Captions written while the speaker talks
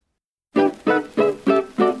Hello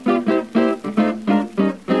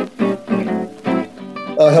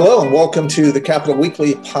and welcome to the Capital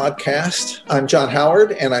Weekly podcast. I'm John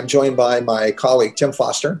Howard and I'm joined by my colleague Tim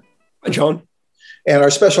Foster. Hi, John. And our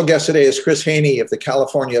special guest today is Chris Haney of the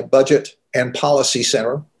California Budget and Policy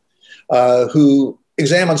Center, who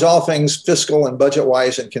examines all things fiscal and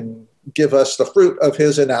budget-wise and can give us the fruit of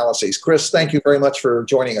his analyses. Chris, thank you very much for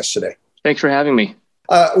joining us today. Thanks for having me.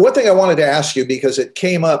 One thing I wanted to ask you, because it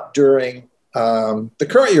came up during the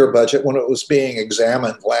current year budget when it was being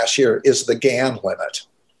examined last year, is the GAN limit.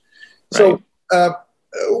 So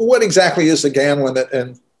what exactly is the GAN limit,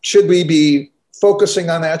 and should we be focusing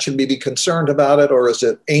on that? Should we be concerned about it, or is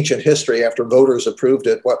it ancient history after voters approved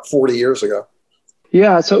it, 40 years ago?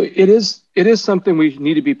 Yeah, so it is something we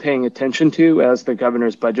need to be paying attention to as the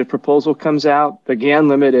governor's budget proposal comes out. The GAN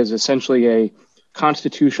limit is essentially a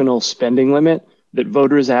constitutional spending limit that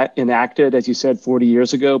voters enacted, as you said, 40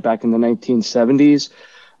 years ago, back in the 1970s.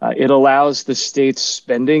 It allows the state's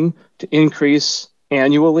spending to increase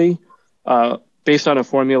annually based on a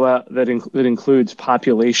formula that includes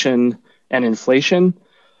population and inflation.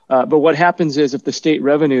 But what happens is if the state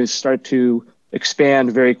revenues start to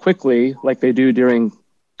expand very quickly, like they do during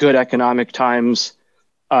good economic times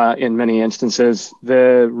in many instances,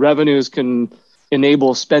 the revenues can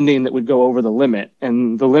enable spending that would go over the limit.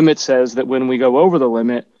 And the limit says that when we go over the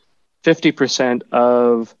limit, 50%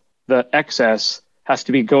 of the excess has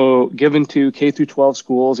to be given to K through 12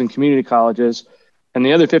 schools and community colleges, and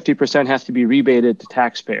the other 50% has to be rebated to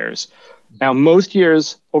taxpayers. Now, most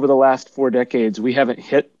years over the last 4 decades, we haven't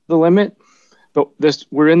hit the limit, but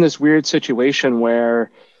we're in this weird situation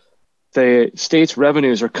where the state's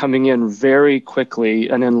revenues are coming in very quickly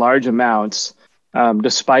and in large amounts,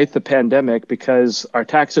 despite the pandemic, because our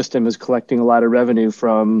tax system is collecting a lot of revenue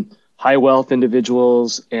from high wealth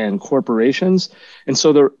individuals and corporations.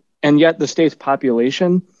 And yet the state's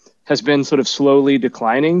population has been sort of slowly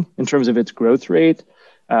declining in terms of its growth rate.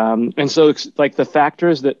 And so it's like the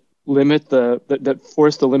factors that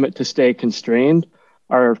force the limit to stay constrained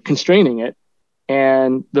are constraining it,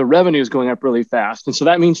 and the revenue is going up really fast. And so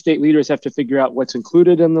that means state leaders have to figure out what's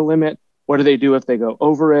included in the limit. What do they do if they go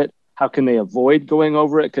over it? How can they avoid going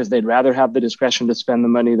over it? Because they'd rather have the discretion to spend the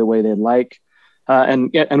money the way they'd like.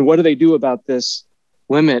 And what do they do about this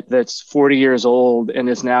limit that's 40 years old and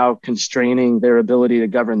is now constraining their ability to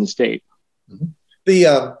govern the state? Mm-hmm.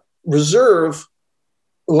 The reserve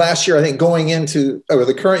last year, I think going into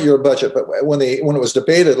the current year budget, but when it was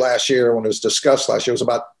debated last year, when it was discussed last year, it was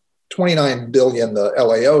about $29 billion, the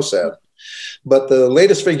LAO said. But the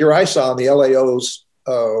latest figure I saw on the LAO's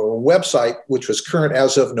website, which was current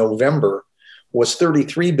as of November, was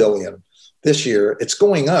 $33 billion this year. It's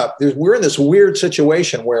going up. We're in this weird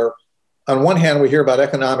situation where on one hand, we hear about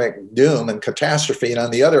economic doom and catastrophe, and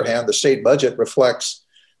on the other hand, the state budget reflects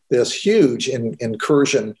this huge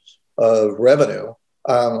incursion of revenue.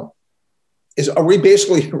 Are we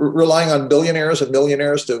basically relying on billionaires and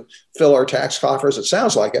millionaires to fill our tax coffers? It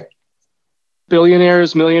sounds like it.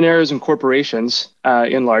 Billionaires, millionaires, and corporations,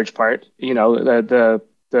 in large part. You know,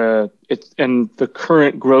 the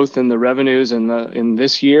current growth in the revenues in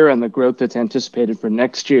this year and the growth that's anticipated for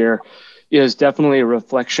next year is definitely a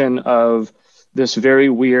reflection of this very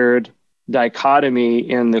weird dichotomy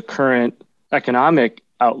in the current economic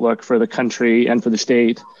outlook for the country and for the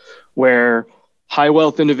state, where high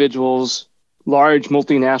wealth individuals, large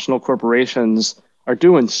multinational corporations are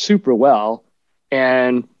doing super well,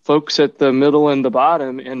 and folks at the middle and the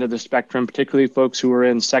bottom end of the spectrum, particularly folks who are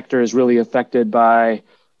in sectors really affected by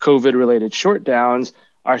COVID-related shutdowns,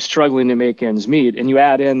 are struggling to make ends meet. And you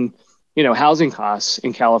add in, housing costs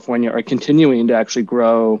in California are continuing to actually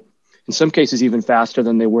grow, in some cases even faster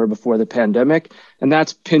than they were before the pandemic. And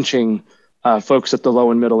that's pinching folks at the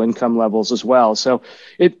low and middle income levels as well. So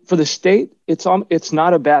for the state, it's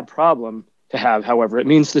not a bad problem to have. However, it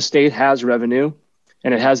means the state has revenue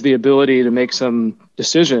and it has the ability to make some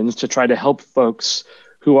decisions to try to help folks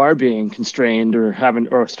who are being constrained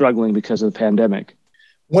or struggling because of the pandemic.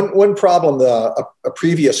 One problem a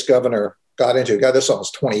previous governor got into, this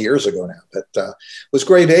almost 20 years ago now, but was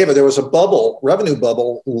Gray David. There was a revenue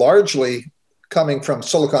bubble, largely coming from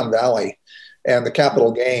Silicon Valley and the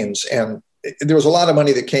capital gains. And there was a lot of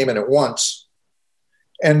money that came in at once.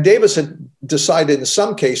 And Davis had decided in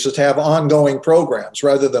some cases to have ongoing programs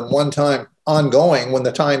rather than one time ongoing. When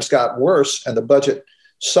the times got worse and the budget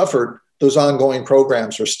suffered, those ongoing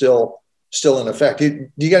programs are still in effect. Do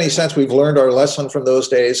you get any sense we've learned our lesson from those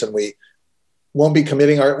days and we won't be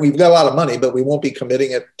we've got a lot of money, but we won't be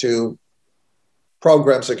committing it to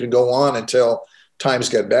programs that could go on until times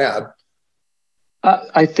get bad?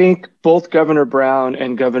 I think both Governor Brown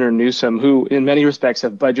and Governor Newsom, who in many respects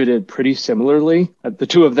have budgeted pretty similarly, the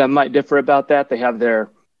two of them might differ about that. They have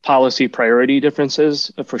their policy priority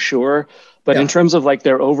differences for sure. But in terms of like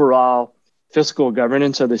their overall fiscal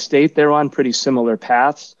governance of the state, they're on pretty similar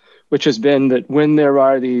paths, which has been that when there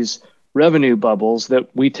are these revenue bubbles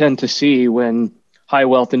that we tend to see when high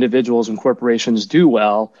wealth individuals and corporations do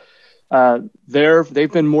well,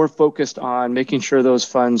 they've been more focused on making sure those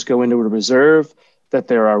funds go into a reserve, that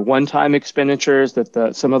there are one-time expenditures,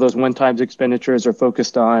 that some of those one-time expenditures are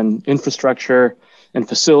focused on infrastructure and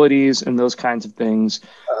facilities and those kinds of things.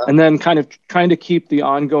 And then kind of trying to keep the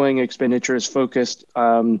ongoing expenditures focused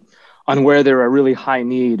on where there are really high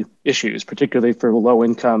need issues, particularly for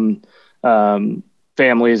low-income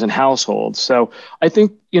families and households. So I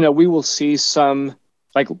think, we will see some,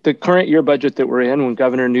 like the current year budget that we're in, when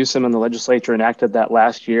Governor Newsom and the legislature enacted that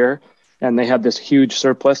last year, and they had this huge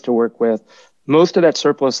surplus to work with, most of that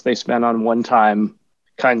surplus they spent on one-time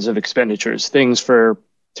kinds of expenditures, things to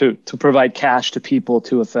provide cash to people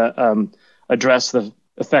to address the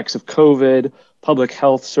effects of COVID, public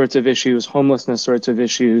health sorts of issues, homelessness sorts of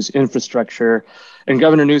issues, infrastructure. And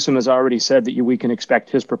Governor Newsom has already said that we can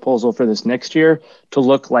expect his proposal for this next year to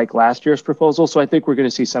look like last year's proposal. So I think we're going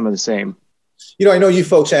to see some of the same. I know you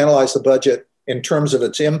folks analyze the budget in terms of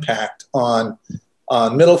its impact on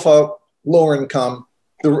middle folk, lower income,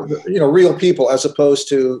 the real people, as opposed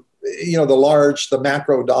to the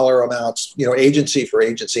macro dollar amounts, agency for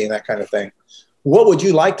agency and that kind of thing. What would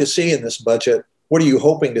you like to see in this budget? What are you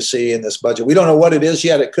hoping to see in this budget? We don't know what it is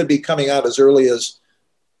yet. It could be coming out as early as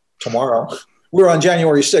tomorrow. We're on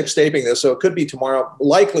January 6th taping this, so it could be tomorrow.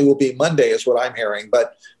 Likely will be Monday is what I'm hearing.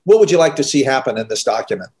 But what would you like to see happen in this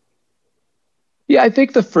document? Yeah, I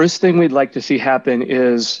think the first thing we'd like to see happen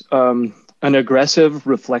is an aggressive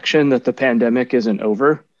reflection that the pandemic isn't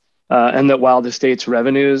over, and that while the state's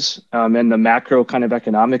revenues and the macro kind of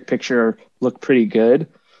economic picture look pretty good,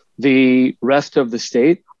 the rest of the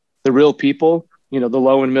state, the real people, the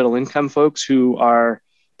low and middle income folks who are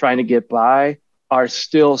trying to get by, are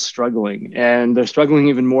still struggling. And they're struggling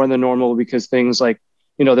even more than normal because things like,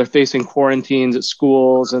 they're facing quarantines at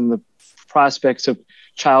schools and the prospects of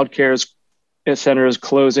childcare centers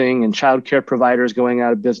closing and childcare providers going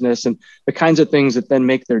out of business, and the kinds of things that then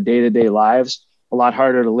make their day-to-day lives a lot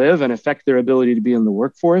harder to live and affect their ability to be in the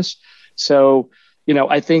workforce. So,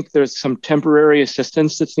 I think there's some temporary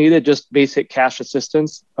assistance that's needed, just basic cash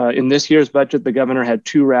assistance. In this year's budget, the governor had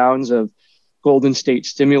 2 rounds of Golden State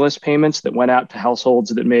stimulus payments that went out to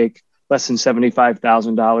households that make less than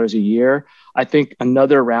 $75,000 a year. I think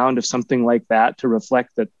another round of something like that to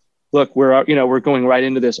reflect that, look, we're going right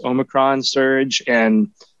into this Omicron surge,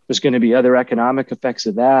 and there's going to be other economic effects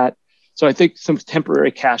of that. So I think some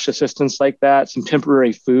temporary cash assistance like that, some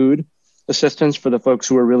temporary food assistance for the folks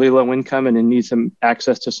who are really low income and need some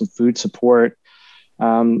access to some food support,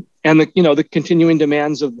 and the continuing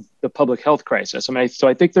demands of the public health crisis. So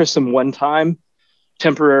I think there's some one-time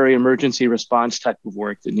temporary emergency response type of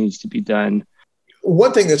work that needs to be done.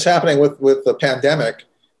 One thing that's happening with the pandemic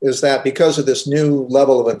is that because of this new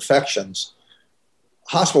level of infections,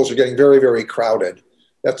 hospitals are getting very, very crowded.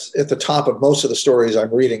 That's at the top of most of the stories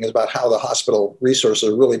I'm reading, is about how the hospital resources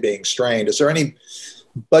are really being strained. Is there any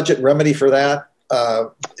budget remedy for that?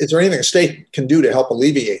 Is there anything the state can do to help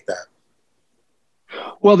alleviate that?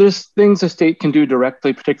 Well, there's things the state can do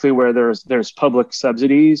directly, particularly where there's public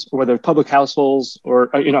subsidies, or where there are public households, or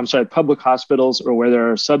public hospitals, or where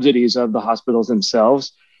there are subsidies of the hospitals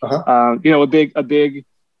themselves. Uh-huh. A big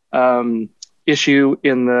issue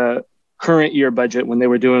in the current year budget when they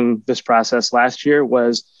were doing this process last year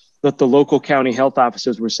was that the local county health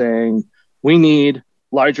offices were saying, we need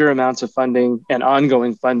larger amounts of funding and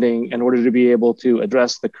ongoing funding in order to be able to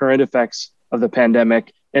address the current effects of the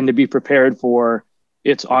pandemic and to be prepared for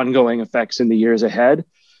its ongoing effects in the years ahead.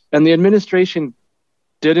 And the administration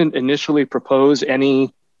didn't initially propose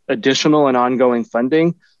any additional and ongoing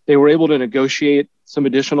funding. They were able to negotiate some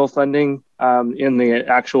additional funding in the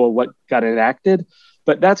actual what got enacted,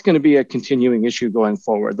 but that's going to be a continuing issue going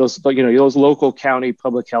forward. Those local county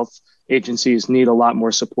public health agencies need a lot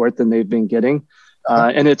more support than they've been getting,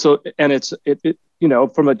 and it's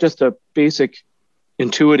from just a basic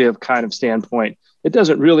intuitive kind of standpoint, it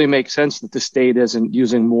doesn't really make sense that the state isn't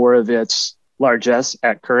using more of its largesse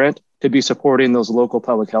at current to be supporting those local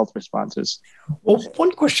public health responses. Well,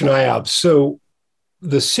 one question I have. So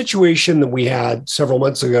the situation that we had several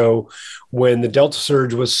months ago when the Delta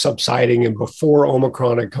surge was subsiding and before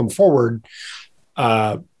Omicron had come forward,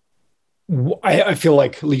 I feel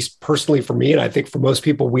like, at least personally for me, and I think for most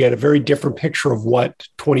people, we had a very different picture of what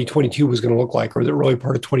 2022 was going to look like, or the early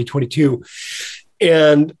part of 2022.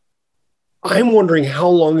 And I'm wondering how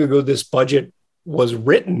long ago this budget was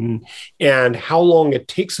written and how long it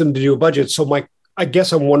takes them to do a budget. So I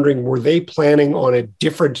guess I'm wondering, were they planning on a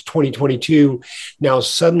different 2022? Now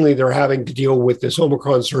suddenly they're having to deal with this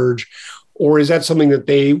Omicron surge, or is that something that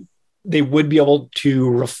they would be able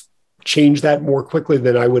to change that more quickly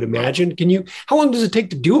than I would imagine? How long does it take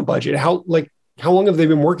to do a budget? How long have they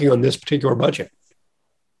been working on this particular budget?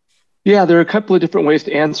 Yeah, there are a couple of different ways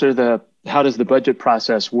to answer the how does the budget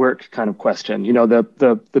process work kind of question.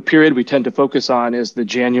 The period we tend to focus on is the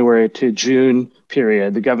January to June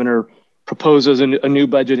period. The governor proposes a new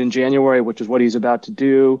budget in January, which is what he's about to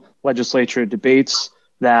do. Legislature debates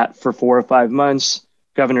that for 4 or 5 months.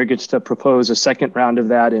 Governor gets to propose a second round of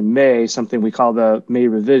that in May, something we call the May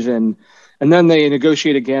revision. And then they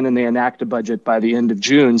negotiate again and they enact a budget by the end of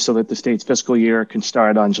June so that the state's fiscal year can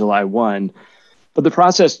start on July 1. But the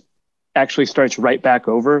process actually starts right back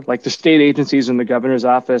over. Like the state agencies in the governor's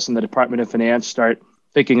office and the Department of Finance start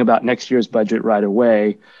thinking about next year's budget right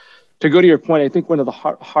away. To go to your point, I think one of the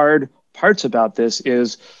hard parts about this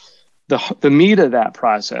is the meat of that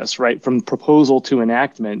process, right, from proposal to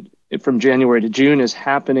enactment, from January to June, is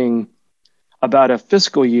happening about a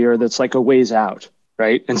fiscal year that's like a ways out,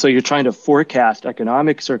 right? And so you're trying to forecast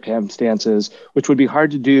economic circumstances, which would be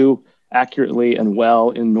hard to do accurately and well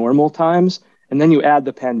in normal times. And then you add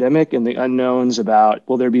the pandemic and the unknowns about,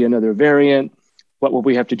 will there be another variant? What will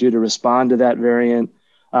we have to do to respond to that variant?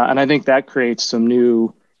 And I think that creates some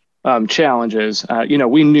new challenges.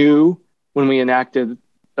 We knew when we enacted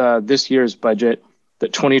this year's budget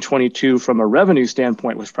that 2022 from a revenue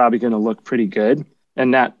standpoint was probably going to look pretty good.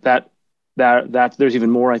 And that there's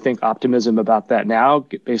even more, I think, optimism about that now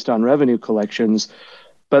based on revenue collections.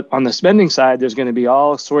 But on the spending side, there's going to be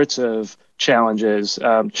all sorts of challenges.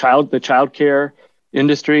 The childcare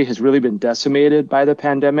industry has really been decimated by the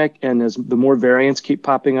pandemic. And as the more variants keep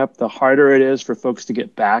popping up, the harder it is for folks to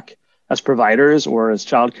get back as providers or as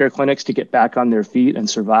childcare clinics to get back on their feet and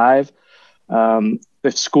survive.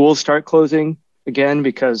 If schools start closing again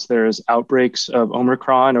because there's outbreaks of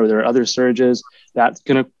Omicron or there are other surges, that's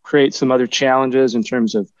going to create some other challenges in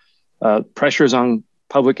terms of pressures on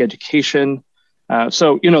public education.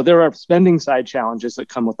 So there are spending side challenges that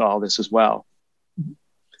come with all this as well.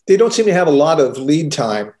 They don't seem to have a lot of lead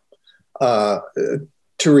time to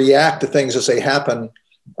react to things as they happen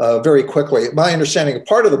very quickly. My understanding,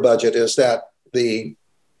 part of the budget is that the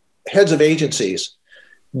heads of agencies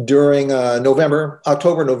during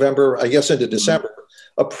October, November, I guess into December,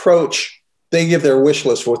 they give their wish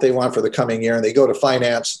list for what they want for the coming year, and they go to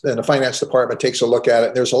finance, and the finance department takes a look at it.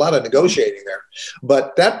 And there's a lot of negotiating there.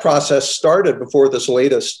 But that process started before this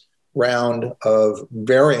latest round of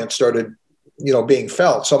variants started, being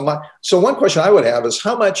felt. So one question I would have is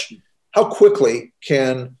how quickly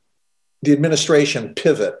can the administration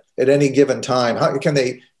pivot at any given time? How can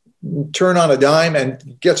they turn on a dime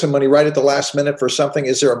and get some money right at the last minute for something?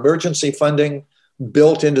 Is there emergency funding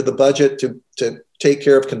built into the budget to take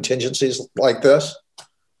care of contingencies like this?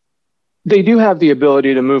 They do have the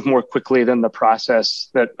ability to move more quickly than the process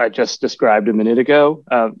that I just described a minute ago.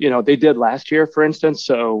 They did last year, for instance.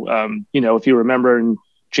 So, if you remember in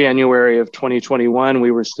January of 2021,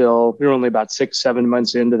 we were only about 6-7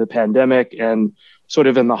 months into the pandemic and sort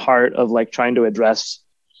of in the heart of trying to address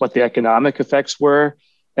what the economic effects were.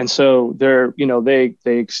 And so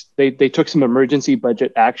they took some emergency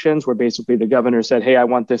budget actions where basically the governor said, hey, I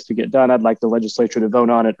want this to get done. I'd like the legislature to vote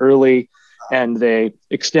on it early. And they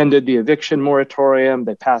extended the eviction moratorium.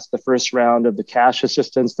 They passed the first round of the cash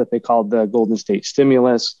assistance that they called the Golden State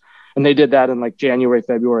Stimulus. And they did that in January,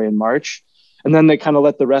 February, and March. And then they kind of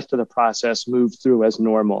let the rest of the process move through as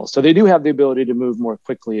normal. So they do have the ability to move more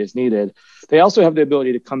quickly as needed. They also have the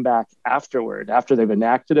ability to come back afterward, after they've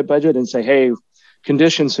enacted a budget, and say, hey,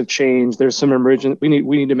 conditions have changed. There's some we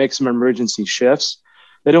need to make some emergency shifts.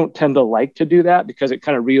 They don't tend to like to do that because it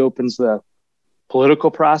kind of reopens the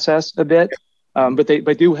political process a bit. But they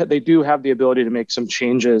do have the ability to make some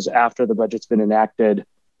changes after the budget's been enacted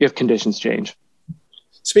if conditions change.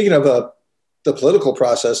 Speaking of the political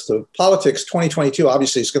process, the politics 2022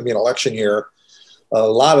 obviously is going to be an election year, a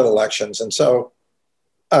lot of elections, and so.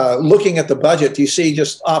 Looking at the budget, do you see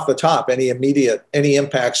just off the top any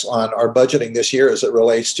impacts on our budgeting this year as it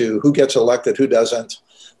relates to who gets elected, who doesn't,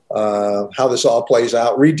 how this all plays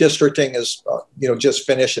out? Redistricting is, just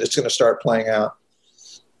finished. It's going to start playing out.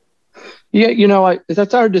 Yeah,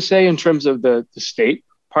 that's hard to say in terms of the state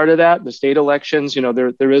part of that. The state elections,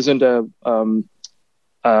 there isn't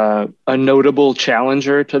a notable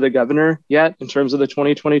challenger to the governor yet in terms of the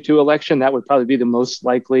 2022 election. That would probably be the most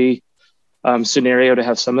likely scenario to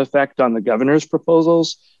have some effect on the governor's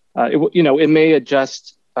proposals. it may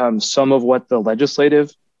adjust some of what the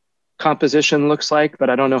legislative composition looks like, but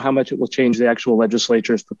I don't know how much it will change the actual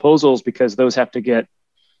legislature's proposals, because those have to get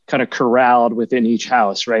kind of corralled within each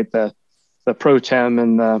house, right? The pro tem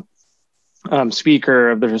and the speaker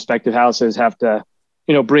of the respective houses have to,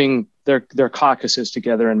 bring their caucuses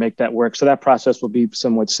together and make that work. So that process will be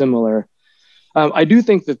somewhat similar. I do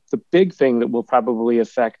think that the big thing that will probably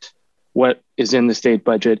affect what is in the state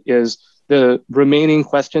budget is the remaining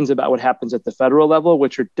questions about what happens at the federal level,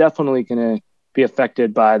 which are definitely going to be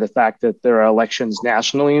affected by the fact that there are elections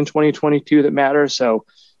nationally in 2022 that matter. So,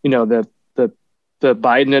 the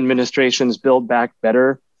Biden administration's Build Back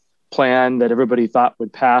Better plan that everybody thought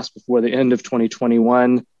would pass before the end of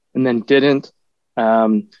 2021 and then didn't,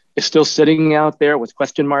 is still sitting out there with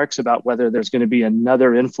question marks about whether there's going to be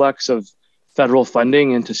another influx of federal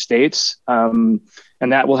funding into states. And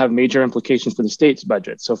that will have major implications for the state's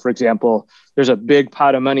budget. So, for example, there's a big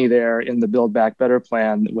pot of money there in the Build Back Better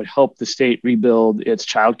plan that would help the state rebuild its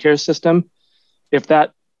childcare system. If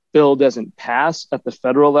that bill doesn't pass at the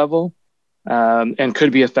federal level, and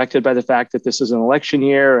could be affected by the fact that this is an election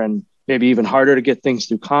year and maybe even harder to get things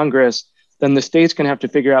through Congress, then the state's going to have to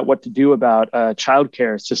figure out what to do about a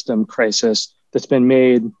childcare system crisis that's been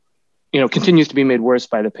made, continues to be made worse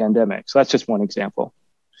by the pandemic. So that's just one example.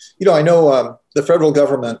 I know the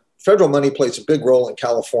federal money plays a big role in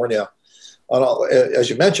California on all, as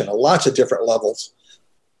you mentioned, on lots of different levels.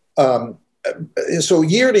 So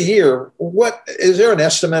year to year, what is there an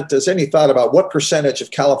estimate? Is any thought about what percentage of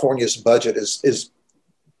California's budget is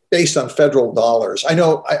based on federal dollars? I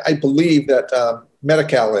know, I believe that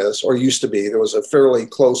Medi-Cal is, or used to be. There was a fairly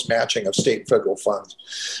close matching of state and federal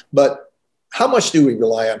funds. But how much do we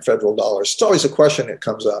rely on federal dollars? It's always a question that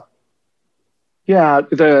comes up. Yeah,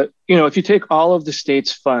 if you take all of the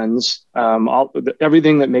state's funds,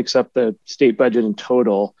 everything that makes up the state budget in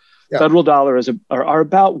total, yeah, federal dollars are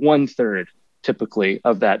about 1/3 typically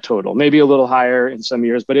of that total, maybe a little higher in some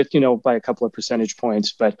years, but it's, by a couple of percentage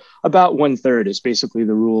points, but about 1/3 is basically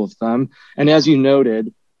the rule of thumb. And as you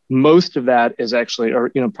noted, most of that is actually,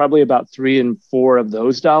 or, probably about 3 and 4 of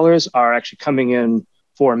those dollars are actually coming in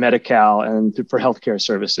for Medi-Cal and for healthcare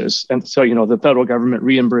services. And so, the federal government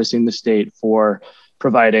reimbursing the state for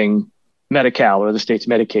providing Medi-Cal or the state's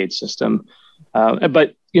Medicaid system.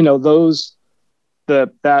 But,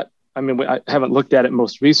 I haven't looked at it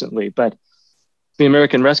most recently, but the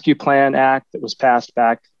American Rescue Plan Act that was passed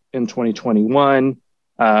back in 2021,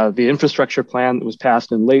 the infrastructure plan that was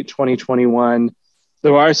passed in late 2021,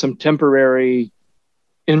 there are some temporary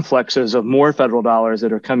influxes of more federal dollars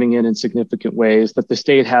that are coming in significant ways that the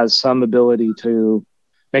state has some ability to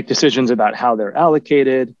make decisions about how they're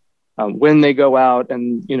allocated, when they go out.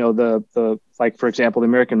 And, for example, the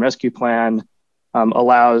American Rescue Plan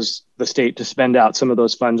allows the state to spend out some of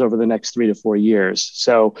those funds over the next 3 to 4 years.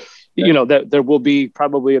 So, that there will be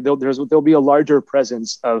probably, there'll be a larger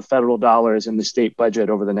presence of federal dollars in the state budget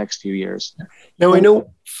over the next few years. Now, I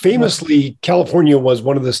know famously California was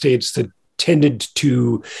one of the states that tended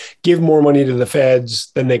to give more money to the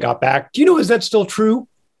feds than they got back. Do you know, is that still true?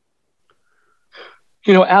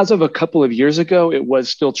 As of a couple of years ago, it was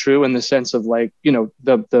still true in the sense of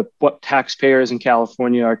what taxpayers in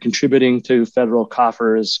California are contributing to federal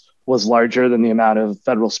coffers was larger than the amount of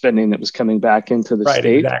federal spending that was coming back into the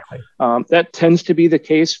state. Exactly. That tends to be the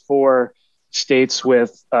case for states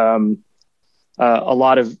with a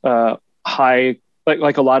lot of high,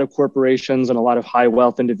 like a lot of corporations and a lot of high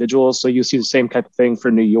wealth individuals. So you see the same type of thing for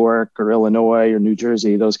New York or Illinois or New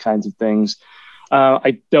Jersey, those kinds of things.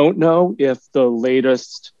 I don't know if the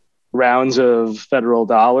latest rounds of federal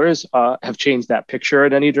dollars have changed that picture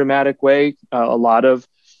in any dramatic way. A lot of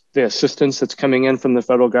the assistance that's coming in from the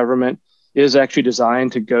federal government is actually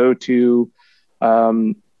designed to go to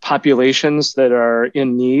populations that are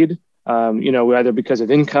in need, either because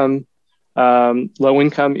of income, low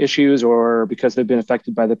income issues, or because they've been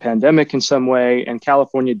affected by the pandemic in some way. And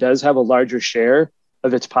California does have a larger share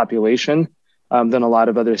of its population than a lot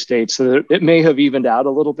of other states. So it may have evened out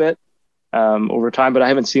a little bit over time, but I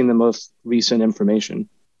haven't seen the most recent information.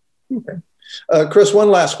 Okay. Chris, one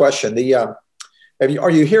last question.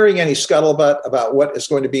 Are you hearing any scuttlebutt about what is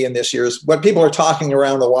going to be in this year's, what people are talking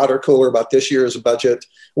around the water cooler about this year's budget?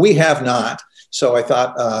 We have not. So I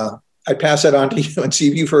thought I'd pass it on to you and see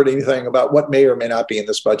if you've heard anything about what may or may not be in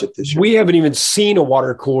this budget this year. We haven't even seen a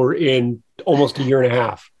water cooler in almost a year and a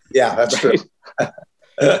half. Yeah, that's true.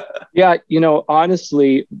 Yeah,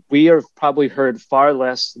 honestly, we have probably heard far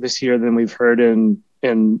less this year than we've heard in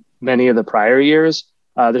many of the prior years.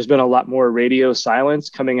 There's been a lot more radio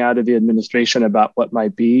silence coming out of the administration about what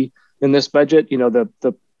might be in this budget.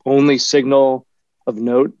 The only signal of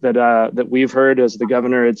note that we've heard, as the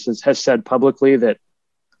governor has said publicly, that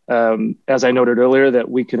as I noted earlier, that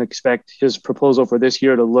we can expect his proposal for this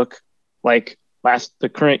year to look like the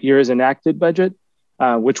current year's enacted budget,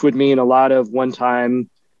 which would mean a lot of one-time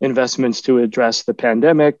investments to address the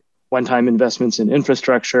pandemic, one-time investments in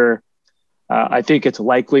infrastructure. I think it's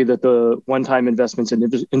likely that the one-time investments in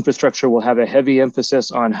infrastructure will have a heavy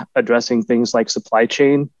emphasis on addressing things like supply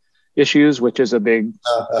chain issues, which is a big,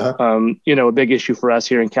 a big issue for us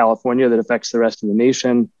here in California that affects the rest of the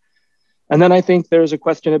nation. And then I think there's a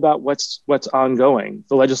question about what's ongoing.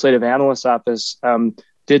 The Legislative Analyst's Office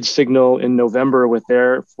did signal in November with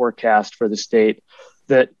their forecast for the state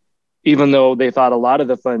that even though they thought a lot of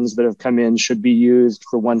the funds that have come in should be used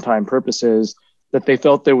for one-time purposes, that they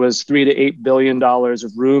felt there was $3 to $8 billion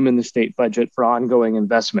of room in the state budget for ongoing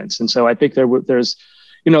investments. And so I think there's,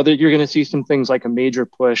 that you're going to see some things like a major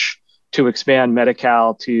push to expand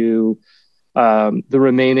Medi-Cal to the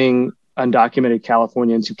remaining undocumented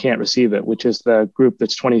Californians who can't receive it, which is the group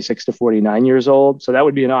that's 26 to 49 years old. So that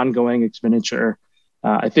would be an ongoing expenditure.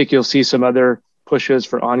 I think you'll see some other pushes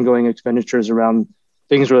for ongoing expenditures around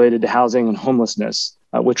things related to housing and homelessness,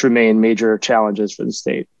 which remain major challenges for the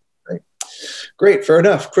state. Great, fair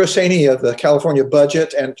enough. Chris Haney of the California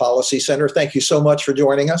Budget and Policy Center, thank you so much for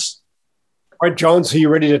joining us. All right, John, so you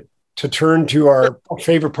ready to turn to our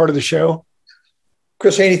favorite part of the show?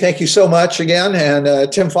 Chris Haney, thank you so much again.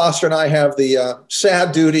 And Tim Foster and I have the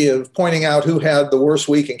sad duty of pointing out who had the worst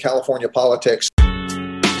week in California politics.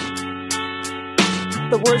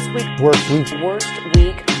 The worst week. Worst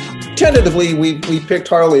week. Tentatively, we picked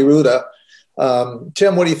Harley Rouda.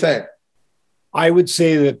 Tim, what do you think? I would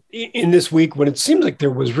say that in this week, when it seems like there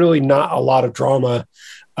was really not a lot of drama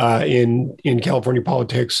in California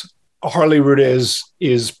politics, Harley Rouda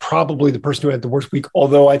is probably the person who had the worst week.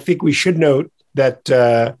 Although I think we should note that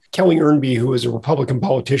Kelly Ernby, who is a Republican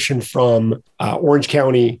politician from Orange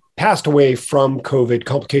County, passed away from COVID,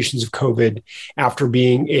 complications of COVID, after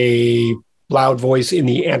being a loud voice in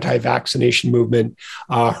the anti-vaccination movement.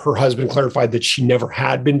 Her husband clarified that she never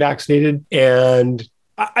had been vaccinated. And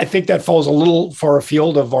I think that falls a little far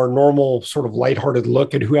afield of our normal sort of lighthearted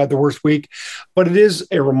look at who had the worst week. But it is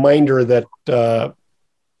a reminder that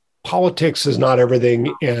politics is not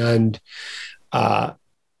everything. And don't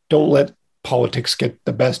let politics get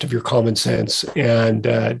the best of your common sense. And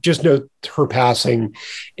just note her passing.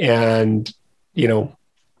 And,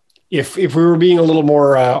 if we were being a little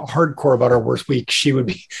more hardcore about our worst week, she would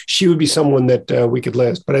be someone that we could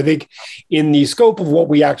list. But I think in the scope of what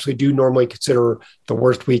we actually do normally consider the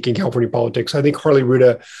worst week in California politics, I think Harley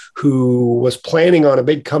Rouda, who was planning on a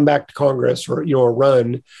big comeback to Congress, or a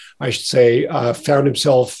run, I should say, found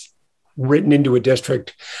himself written into a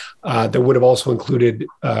district that would have also included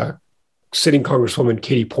sitting Congresswoman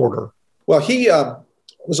Katie Porter. Well, he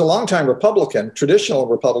was a longtime Republican, traditional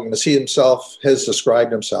Republican, as he himself has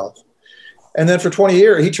described himself. And then for 20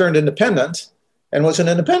 years, he turned independent and was an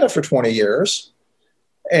independent for 20 years.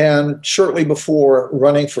 And shortly before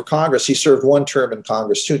running for Congress, he served one term in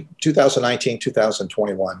Congress, 2019,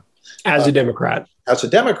 2021. As a Democrat. As a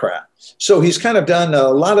Democrat. So he's kind of done a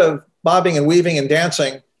lot of bobbing and weaving and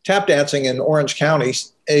dancing, tap dancing in Orange County.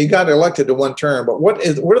 He got elected to one term. But what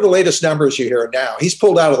are the latest numbers you hear now? He's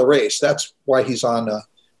pulled out of the race. That's why he's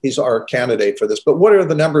he's our candidate for this. But what are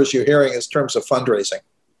the numbers you're hearing in terms of fundraising?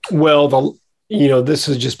 Well, this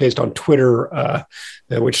is just based on Twitter,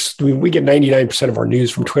 which we get 99% of our news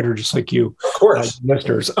from Twitter, just like you, of course,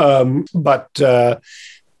 listeners. But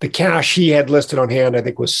the cash he had listed on hand, I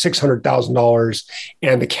think, was $600,000,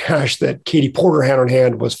 and the cash that Katie Porter had on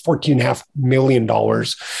hand was $14.5 million.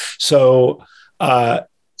 So,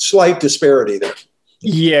 slight disparity there.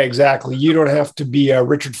 Yeah, exactly. You don't have to be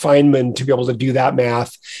Richard Feynman to be able to do that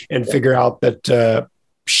math and figure out that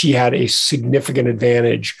she had a significant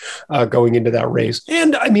advantage going into that race.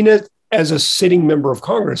 And I mean, as a sitting member of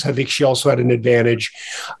Congress, I think she also had an advantage.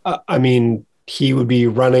 He would be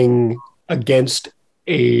running against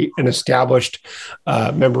an established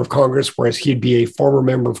member of Congress, whereas he'd be a former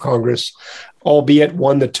member of Congress, albeit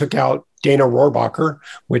one that took out Dana Rohrabacher,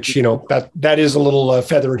 which, that is a little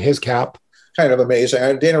feather in his cap. Kind of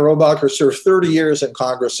amazing. Dana Rohrabacher served 30 years in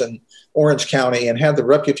Congress in Orange County and had the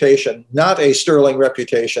reputation, not a sterling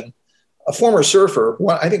reputation, a former surfer.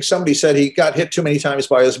 I think somebody said he got hit too many times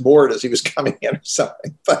by his board as he was coming in or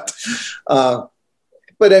something. But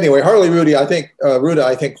anyway, Harley Rouda,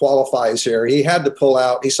 I think qualifies here. He had to pull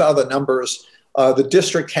out. He saw the numbers. The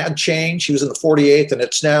district had changed. He was in the 48th, and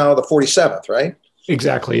it's now the 47th, right?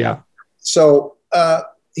 Exactly, yeah. So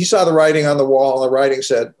he saw the writing on the wall, and the writing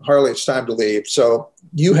said, Harley, it's time to leave. So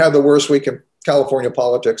you have the worst week in California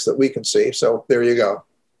politics that we can see. So there you go.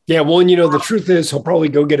 Yeah, well, and the truth is he'll probably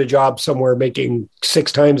go get a job somewhere making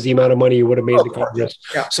 6 times the amount of money he would have made in the Congress.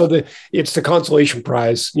 Yeah. So it's the consolation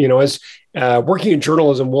prize. As working in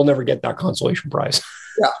journalism, we'll never get that consolation prize.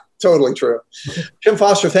 Yeah, totally true. Jim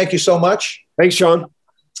Foster, thank you so much. Thanks, John.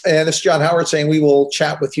 And this is John Howard saying we will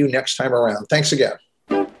chat with you next time around. Thanks again.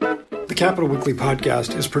 The Capital Weekly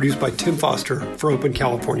podcast is produced by Tim Foster for Open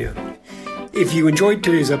California. If you enjoyed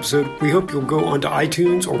today's episode, we hope you'll go onto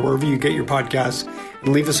iTunes or wherever you get your podcasts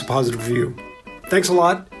and leave us a positive review. Thanks a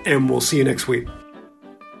lot, and we'll see you next week.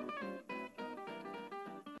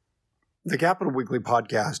 The Capital Weekly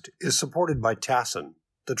podcast is supported by TASIN,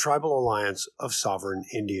 the Tribal Alliance of Sovereign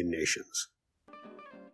Indian Nations.